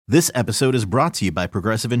This episode is brought to you by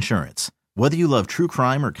Progressive Insurance. Whether you love true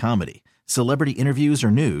crime or comedy, celebrity interviews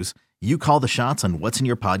or news, you call the shots on what's in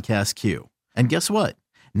your podcast queue. And guess what?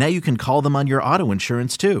 Now you can call them on your auto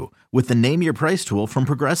insurance too with the Name Your Price tool from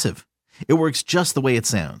Progressive. It works just the way it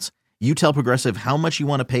sounds. You tell Progressive how much you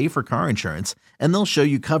want to pay for car insurance, and they'll show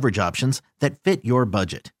you coverage options that fit your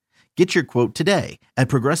budget. Get your quote today at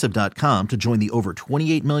Progressive.com to join the over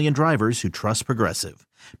 28 million drivers who trust Progressive.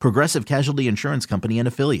 Progressive Casualty Insurance Company and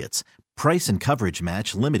Affiliates. Price and coverage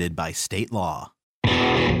match limited by state law.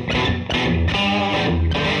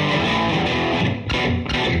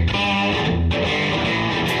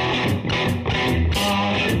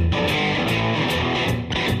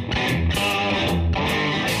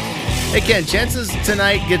 Hey, Ken, chances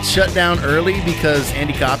tonight gets shut down early because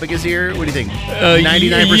Andy Kopic is here? What do you think?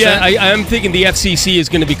 99%? Yeah, I'm thinking the FCC is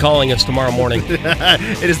going to be calling us tomorrow morning.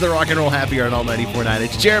 It is the Rock and Roll Happy Hour on Alt 94.9.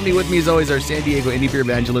 It's Jeremy with me, as always, our San Diego indie beer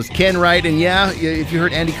evangelist, Ken Wright. And yeah, if you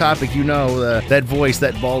heard Andy Kopic, you know that voice,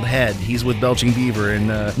 that bald head. He's with Belching Beaver,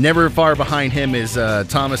 and never far behind him is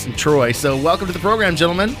Thomas and Troy. So welcome to the program,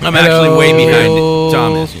 gentlemen. I'm actually way behind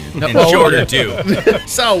Thomas, and shorter, too.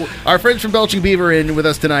 So, our friends from Belching Beaver are in with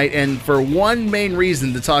us tonight, and for one main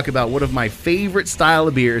reason, to talk about one of my favorite style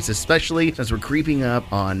of beers, especially since we're creeping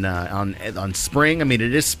up on spring. I mean,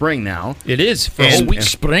 it is spring now. It is. Sweet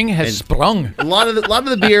spring has sprung. A lot of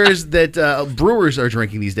the beers that brewers are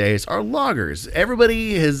drinking these days are lagers.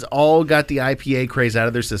 Everybody has all got the IPA craze out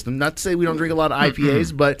of their system. Not to say we don't drink a lot of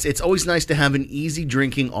IPAs, but it's always nice to have an easy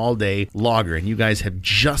drinking all day lager. And you guys have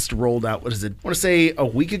just rolled out, what is it? I want to say a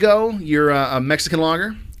week ago, your a Mexican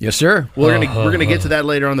lager. Yes, sir. We're gonna get to that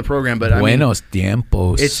later on the program, but Buenos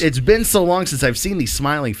tiempos. It's been so long since I've seen these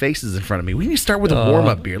smiling faces in front of me. We need to start with a warm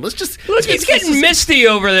up beer. Look, it's getting misty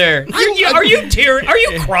over there. Are you tearing? Are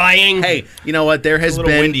you crying? Hey, you know what? There has been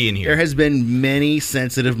windy in here. There has been many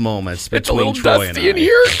sensitive moments between Troy and I. It's a little dusty in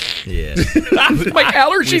here. Yeah. My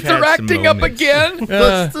allergies are acting up again.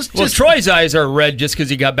 Troy's eyes are red just because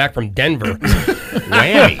he got back from Denver.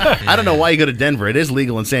 Whammy. I don't know why you go to Denver. It is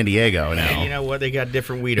legal in San Diego now. Hey, you know what? They got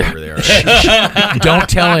different weed over there. Don't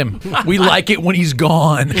tell him. We like it when he's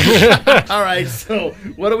gone. All right, so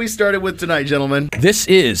what do we started with tonight, gentlemen? This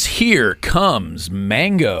is Here Comes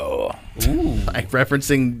Mango. Ooh, like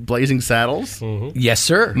referencing Blazing Saddles? Mm-hmm. Yes,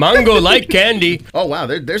 sir. Mango like candy. Oh, wow.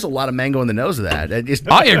 There's a lot of mango in the nose of that.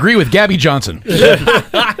 I agree with Gabby Johnson.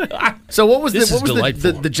 So what was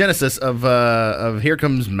the genesis of Here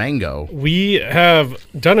Comes Mango? We have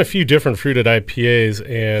done a few different fruited IPAs,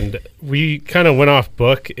 and we kind of went off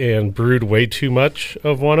book and brewed way too much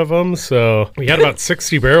of one of them. So we had about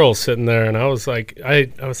 60 barrels sitting there, and I was like,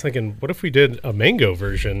 I was thinking, what if we did a mango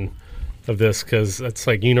version of this, because that's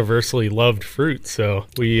like universally loved fruit. So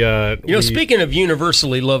we speaking of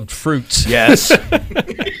universally loved fruits, yes.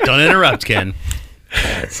 Don't interrupt, Ken.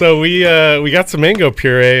 So we got some mango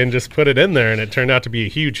puree and just put it in there, and it turned out to be a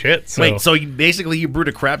huge hit. So. Wait, so you brewed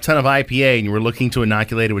a crap ton of IPA, and you were looking to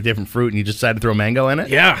inoculate it with different fruit, and you just decided to throw mango in it?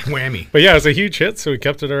 Yeah. Whammy. But yeah, it was a huge hit, so we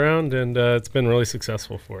kept it around, and it's been really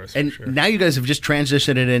successful for us. And for sure. Now you guys have just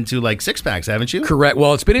transitioned it into like 6-packs, haven't you? Correct.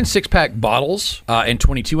 Well, it's been in 6-pack bottles and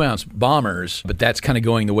 22-ounce bombers, but that's kind of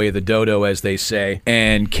going the way of the dodo, as they say.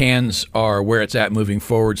 And cans are where it's at moving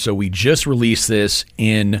forward, so we just released this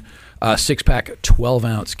in 6-pack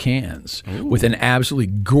 12-ounce cans. Ooh. With an absolutely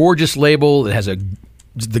gorgeous label that has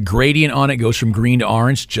the gradient on it goes from green to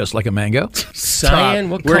orange, just like a mango. Cyan,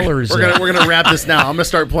 what color is that? We're gonna wrap this now. I'm gonna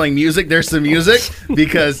start playing music. There's some music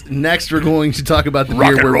because next we're going to talk about the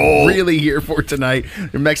beer we're really here for tonight.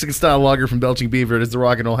 Your Mexican style lager from Belching Beaver. It is the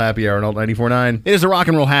Rock and Roll Happy Hour on Alt 94.9. It is the Rock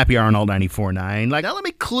and Roll Happy Hour on Alt 94.9. Now let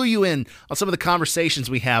me clue you in on some of the conversations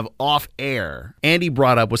we have off air. Andy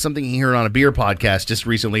brought up was something he heard on a beer podcast just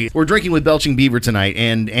recently. We're drinking with Belching Beaver tonight,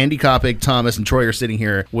 and Andy Kopic, Thomas, and Troy are sitting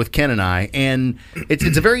here with Ken and I, and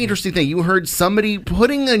it's a very interesting thing. You heard somebody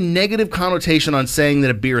putting a negative connotation on saying that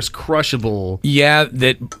a beer is crushable. Yeah,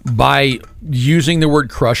 that by using the word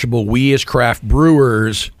crushable, we as craft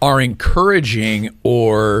brewers are encouraging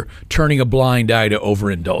or turning a blind eye to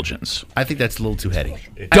overindulgence. I think that's a little too heady.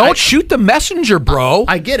 Don't shoot the messenger, bro.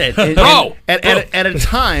 I get it. Bro! At a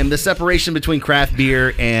time, the separation between craft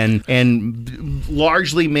beer and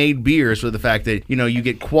largely made beers, with the fact that, you know, you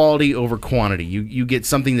get quality over quantity. You get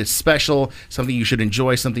something that's special, something you should enjoy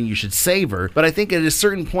enjoy, something you should savor. But I think at a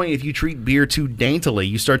certain point, if you treat beer too daintily,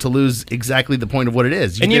 you start to lose exactly the point of what it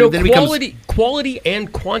is. And then it becomes- quality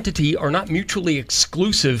and quantity are not mutually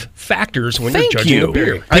exclusive factors when Thank you're judging you. a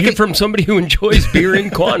beer. I Take think- it from somebody who enjoys beer in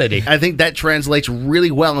quantity. I think that translates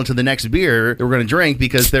really well into the next beer that we're going to drink,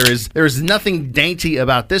 because there is nothing dainty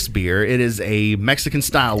about this beer. It is a Mexican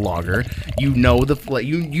style lager. You know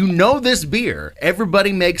you know this beer.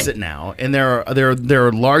 Everybody makes it now, and there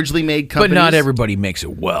are largely made companies. But not everybody makes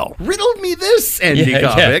it well. Riddle me this, Andy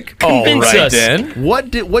Kovic. Convince All right, us. then.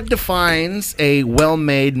 What defines a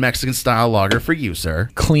well-made Mexican style lager for you, sir?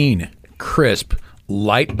 Clean, crisp,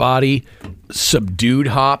 light body, subdued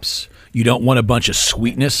hops. You don't want a bunch of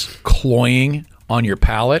sweetness cloying on your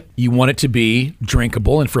palate. You want it to be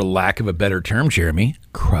drinkable, and for lack of a better term, Jeremy,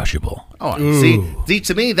 crushable. Oh, see,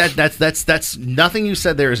 to me that's nothing you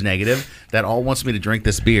said there is negative. That all wants me to drink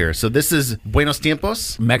this beer. So this is Buenos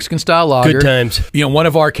Tiempos. Mexican style lager. Good times. You know, one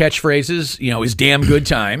of our catchphrases, is damn good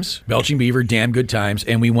times. Belching Beaver, damn good times.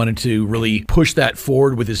 And we wanted to really push that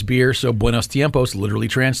forward with this beer. So Buenos Tiempos literally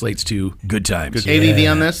translates to good times. ABV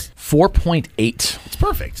on this? 4.8. It's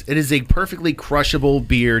perfect. It is a perfectly crushable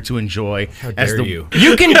beer to enjoy. How dare you.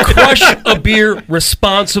 You can crush a beer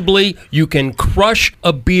responsibly. You can crush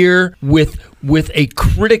a beer with a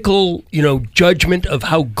critical, judgment of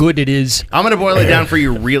how good it is. I'm going to boil it down for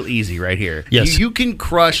you real easy right here. Yes. You can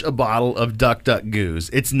crush a bottle of Duck Duck Goose.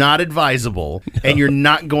 It's not advisable, and you're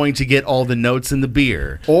not going to get all the notes in the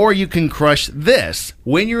beer. Or you can crush this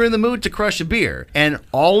when you're in the mood to crush a beer. And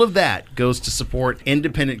all of that goes to support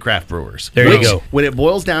independent craft brewers. There you which, go. When it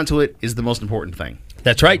boils down to it, is the most important thing.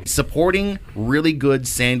 That's right. Supporting really good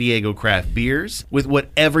San Diego craft beers with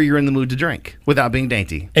whatever you're in the mood to drink without being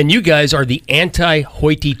dainty. And you guys are the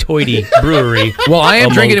anti-hoity-toity brewery. Well, I am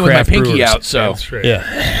among drinking it with my craft pinky brewers. out, so That's right.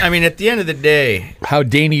 Yeah. I mean, at the end of the day, how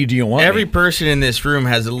dainty do you want every me? person in this room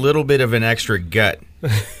has a little bit of an extra gut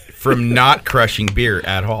from not crushing beer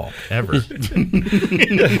at all, ever.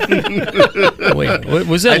 Wait,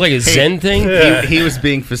 was that like a Zen thing? He was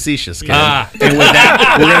being facetious, Ken. And with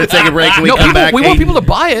that, we're going to take a break. When we No, come back, we want people to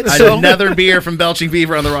buy it. So. another beer from Belching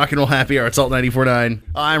Beaver on the Rock and Roll Happy Hour at Salt 94.9.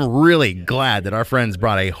 I'm really glad that our friends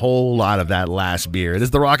brought a whole lot of that last beer. This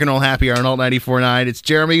is the Rock and Roll Happy Hour on Alt 94.9. It's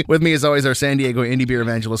Jeremy. With me, as always, our San Diego indie beer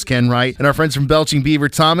evangelist, Ken Wright, and our friends from Belching Beaver,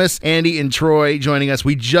 Thomas, Andy, and Troy joining us.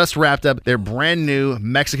 We just wrapped up their brand new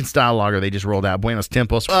Mexican-style lager they just rolled out, Buenos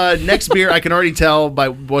Tiempos. Next beer, I can already tell by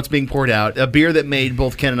what's being poured out, a beer that made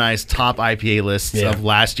both Ken and I's top IPA lists of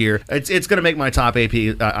last year. It's going to make my top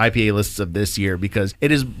IPA lists of this year because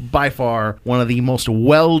it is by far one of the most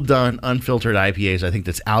well-done, unfiltered IPAs I think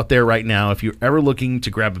that's out there right now. If you're ever looking to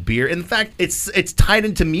grab a beer, in fact, it's tied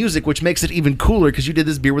into music, which makes it even cooler because you did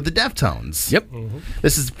this beer with the Deftones. Yep.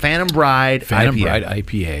 This is Phantom Bride Phantom IPA. Bride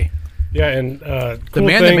IPA. Yeah, and The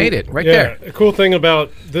man that made it, right there. A cool thing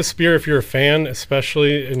about this beer, if you're a fan,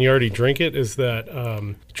 especially, and you already drink it, is that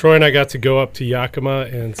Troy and I got to go up to Yakima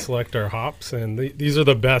and select our hops, and these are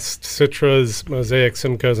the best Citras, Mosaic,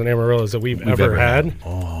 Simcoes, and Amarillos that we've ever had.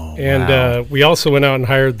 Oh, and wow. we also went out and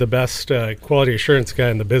hired the best quality assurance guy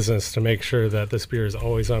in the business to make sure that this beer is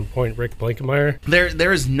always on point, Rick Blankenmeyer.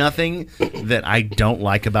 There is nothing that I don't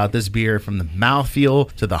like about this beer, from the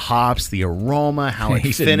mouthfeel to the hops, the aroma, how it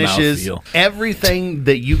He said finishes, mouthfeel. everything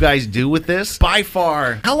that you guys do with this. By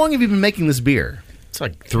far, how long have you been making this beer? It's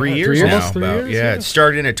like 3 Yeah, years 3 years? now. Almost 3 years, yeah, yeah. it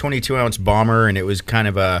started in a 22-ounce bomber, and it was kind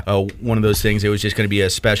of a one of those things. It was just going to be a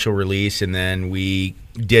special release, and then we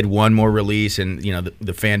did one more release, and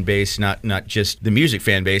the fan base, not just the music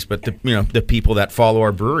fan base, but the people that follow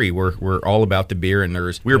our brewery were all about the beer, and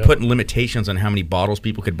we were putting limitations on how many bottles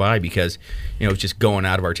people could buy because it was just going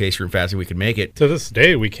out of our taste room fast as we could make it. To this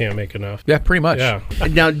day, we can't make enough. Yeah, pretty much. Yeah.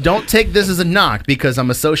 Now, don't take this as a knock because I'm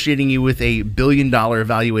associating you with a $1 billion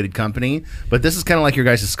evaluated company, but this is kind of like your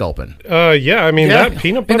guys' Sculpin. Yeah, I mean, Yeah. that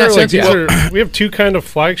peanut In butter, that sense, these yeah. are, we have two kind of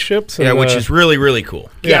flagships. And, Yeah, which is really, really cool.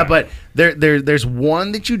 Yeah, but there's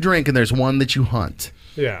one that you drink and there's one that you hunt.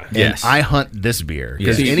 yeah. And Yes. I hunt this beer.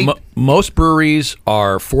 Because See, most breweries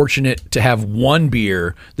are fortunate to have one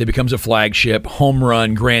beer that becomes a flagship, home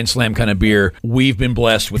run, grand slam kind of beer. We've been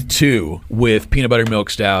blessed with two, with Peanut Butter Milk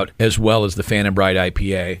Stout as well as the Phantom Bride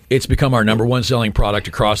IPA. It's become our number one selling product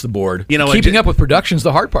across the board. You know what, Keeping up with production's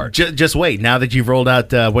the hard part. Just wait. Now that you've rolled out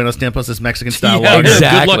Buenos Tiempos, this Mexican style Yeah, lager,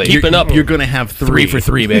 exactly. Good luck keeping up. you're going to have 3 for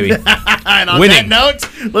 3, baby. And on Winning. that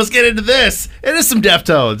note, let's get into this. It is some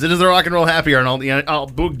Deftones. It is the Rock and Roll Happy Hour.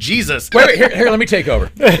 And Jesus. Wait, here, let me take over.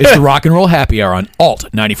 It's the Rock and Roll Happy Hour on Alt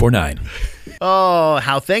 94.9. Oh,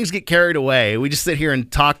 how things get carried away. We just sit here and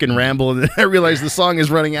talk and ramble, and then I realize the song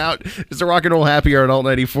is running out. It's the Rock and Roll Happy Hour on Alt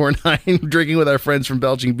 94.9, drinking with our friends from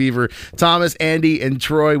Belching Beaver, Thomas, Andy, and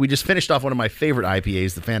Troy. We just finished off one of my favorite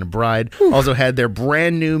IPAs, the Phantom Bride. Also had their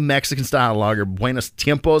brand new Mexican-style lager, Buenos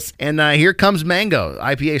Tiempos. And here comes Mango.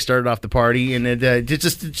 IPA started off the party, and it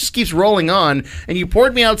just keeps rolling on. And you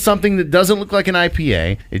poured me out something that doesn't look like an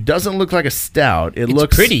IPA. It doesn't look like a stout. It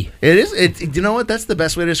looks pretty. It is. You know what? That's the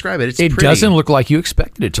best way to describe it. It's It pretty. doesn't look like you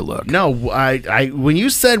expected it to look. No, I when you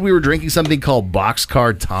said we were drinking something called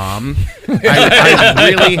Boxcar Tom,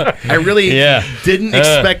 I really didn't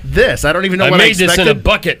expect this. I don't even know what I made expected. this in a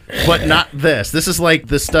bucket. But not this. This is like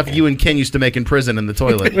the stuff you and Ken used to make in prison in the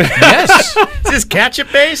toilet. Yes. Is this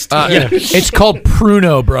ketchup based? It's called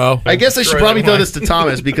Pruno, bro. I guess I should probably throw this to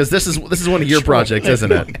Thomas because this is one of your projects,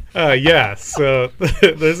 isn't it? Yeah, so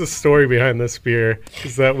there's a story behind this beer.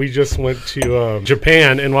 Is that we just went to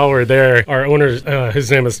Japan, and while we were there, our owner, his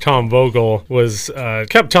name is Tom Vogel, was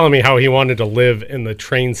kept telling me how he wanted to live in the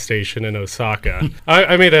train station in Osaka.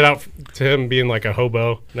 I made it out to him being like a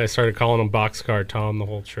hobo, and I started calling him Boxcar Tom the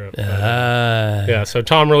whole trip. Yeah, so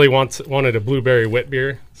Tom really wanted a blueberry wit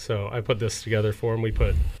beer, so I put this together for him. We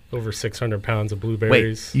put over 600 pounds of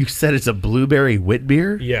blueberries. Wait, you said it's a blueberry wit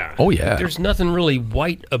beer? Yeah. Oh, yeah. There's nothing really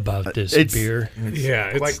white about this beer. Yeah,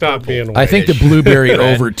 it like stopped purple. being I think the whitish. blueberry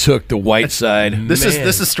overtook the white side. This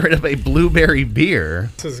is straight up a blueberry beer.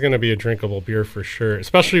 This is going to be a drinkable beer for sure,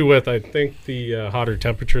 especially with, I think, the hotter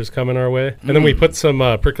temperatures coming our way. And then we put some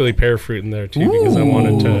prickly pear fruit in there, too, because I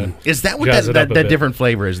wanted to Is that what jazz it up a that bit. different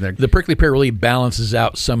flavor is in there? The prickly pear really balances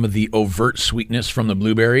out some of the overt sweetness from the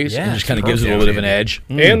blueberries and just kind of gives it a little bit of an edge.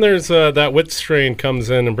 And there's that wit strain comes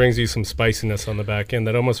in and brings you some spiciness on the back end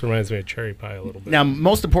that almost reminds me of cherry pie a little bit. Now,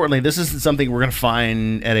 most importantly, this isn't something we're going to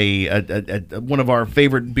find at at one of our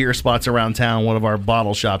favorite beer spots around town, one of our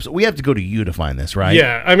bottle shops. We have to go to you to find this, right?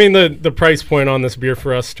 Yeah, I mean, the price point on this beer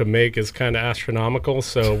for us to make is kind of astronomical,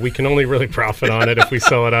 so we can only really profit on it if we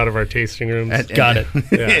sell it out of our tasting rooms. Got it.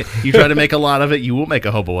 Yeah. You try to make a lot of it, you will make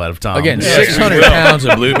a hobo out of Tom. Again, 600 pounds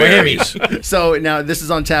of blueberries. So now this is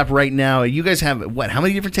on tap right now. You guys have what? How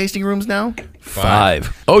many different tasting rooms now?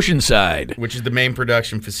 5. Oceanside. Which is the main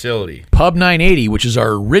production facility. Pub 980, which is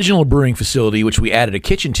our original brewing facility, which we added a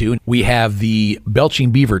kitchen to. We have the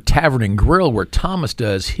Belching Beaver Tavern and Grill, where Thomas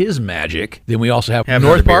does his magic. Then we also have Have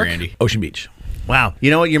North another beer, Park, Andy. Ocean Beach. Wow.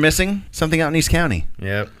 You know what you're missing? Something out in East County.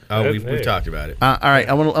 Yep. Oh, Hey. we've talked about it. All right.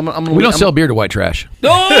 I'm gonna, We don't sell beer to white trash.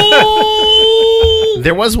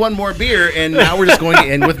 There was one more beer, and now we're just going to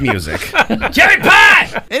end with music. Cherry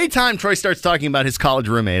pie! Anytime Troy starts talking about his college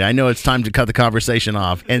roommate, I know it's time to cut the conversation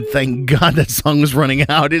off. And thank God that song was running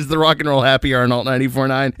out. It's the Rock and Roll Happy Hour on Alt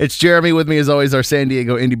 94.9. It's Jeremy with me, as always, our San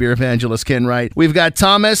Diego indie beer evangelist, Ken Wright. We've got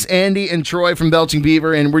Thomas, Andy, and Troy from Belching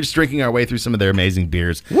Beaver, and we're just drinking our way through some of their amazing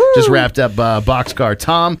beers. Just wrapped up Boxcar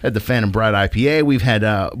Tom at the Phantom Bride IPA. We've had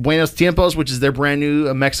Buenos Tiempos, which is their brand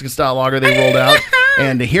new Mexican-style lager they rolled out.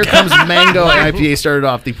 And Here Comes Mango IPA started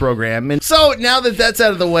off the program. And so now that that's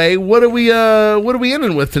out of the way, what are we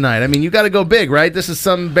ending with tonight? I mean, you got to go big, right? This is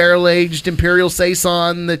some barrel-aged Imperial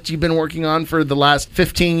Saison that you've been working on for the last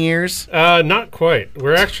 15 years. Not quite.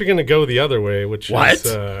 We're actually going to go the other way, which is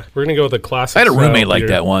we're going to go with the classic. I had a style roommate like beer.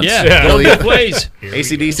 that once. Yeah, Really? both ways.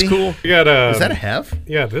 AC/DC? Cool. We got Is that a hef?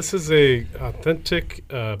 Yeah, this is a authentic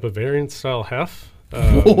Bavarian style hef.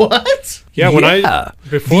 What? Yeah, when I the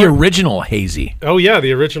before original hazy. oh yeah,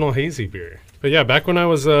 the original hazy beer. But yeah, back when I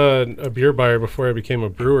was a beer buyer before I became a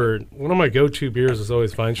brewer, one of my go-to beers was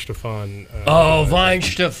always Weihenstephan. Oh,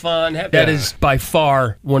 Weihenstephan. That is by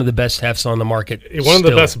far one of the best hefts on the market. One of the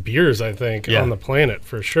still. best beers, I think, Yeah. on the planet,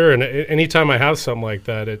 for sure. And anytime I have something like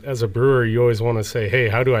that, as a brewer, you always want to say, hey,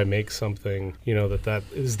 how do I make something, that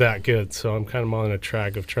is that good? So I'm kind of on a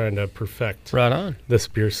track of trying to perfect Right on. this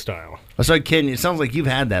beer style. Oh, sorry, Ken, it sounds like you've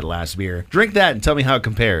had that last beer. Drink that and tell me how it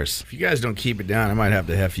compares. If you guys don't keep it down, I might have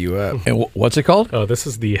to hef you up. And what's it called? Oh, this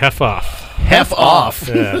is the Hef Off. Hef off.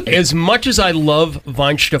 Yeah. As much as I love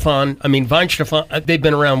Weihenstephan, Weihenstephan, they've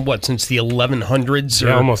been around, since the 1100s? Yeah,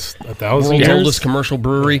 or almost 1,000 world's years. oldest commercial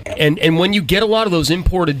brewery. And when you get a lot of those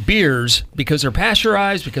imported beers, because they're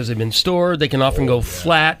pasteurized, because they've been stored, they can often go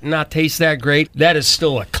flat, not taste that great. That is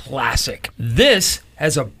still a classic. This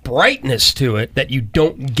has a brightness to it that you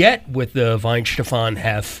don't get with the Weihenstephan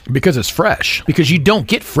Hef. Because it's fresh. Because you don't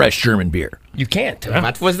get fresh German beer. You can't.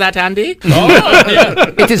 What was that, Andy?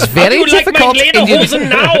 It is very difficult in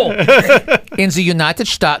now. the United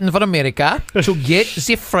States of America to get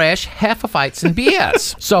the fresh Hefeweizen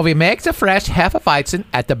beers. So we make the fresh Hefeweizen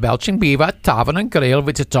at the Belching Beaver Tavern and Grill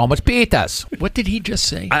with the Thomas Peters. What did he just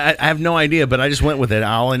say? I have no idea, but I just went with it.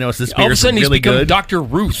 All I know is this All beer of a is sudden, really he's become good. Dr.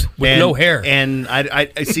 Ruth with no hair. And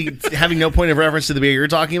I see, having no point of reference to the beer you're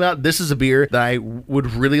talking about, this is a beer that I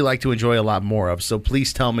would really like to enjoy a lot more of. So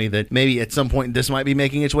please tell me that maybe at some point this might be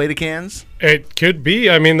making its way to cans. It could be.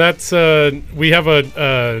 I mean, that's we have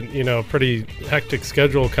a pretty hectic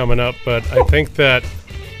schedule coming up, but I think that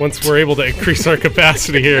once we're able to increase our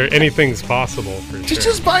capacity here, anything's possible. For sure.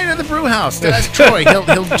 Just buy it at the brew house. Ask Troy. He'll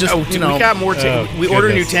just We got more tanks. We order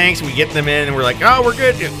new goodness. tanks, and we get them in, and we're like, oh, we're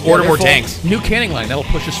good. Order more tanks. New canning line. That'll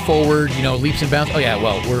push us forward, leaps and bounds. Oh, yeah,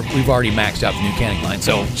 well, we've already maxed out the new canning line.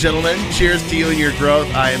 So, Gentlemen, cheers to you and your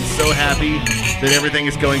growth. I am so happy that everything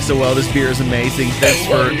is going so well. This beer is amazing. Thanks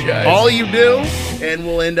for you guys. all you do. And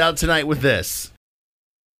we'll end out tonight with this.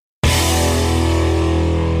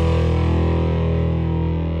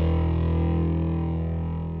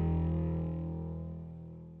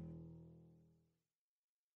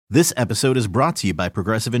 This episode is brought to you by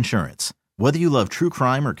Progressive Insurance. Whether you love true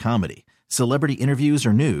crime or comedy, celebrity interviews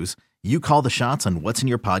or news, you call the shots on what's in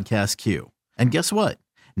your podcast queue. And guess what?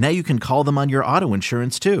 Now you can call them on your auto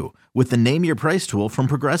insurance too with the Name Your Price tool from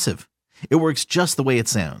Progressive. It works just the way it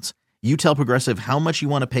sounds. You tell Progressive how much you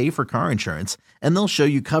want to pay for car insurance, and they'll show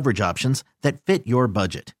you coverage options that fit your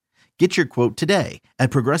budget. Get your quote today at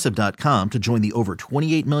Progressive.com to join the over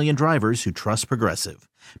 28 million drivers who trust Progressive.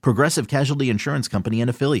 Progressive Casualty Insurance Company and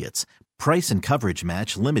Affiliates. Price and coverage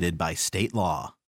match limited by state law.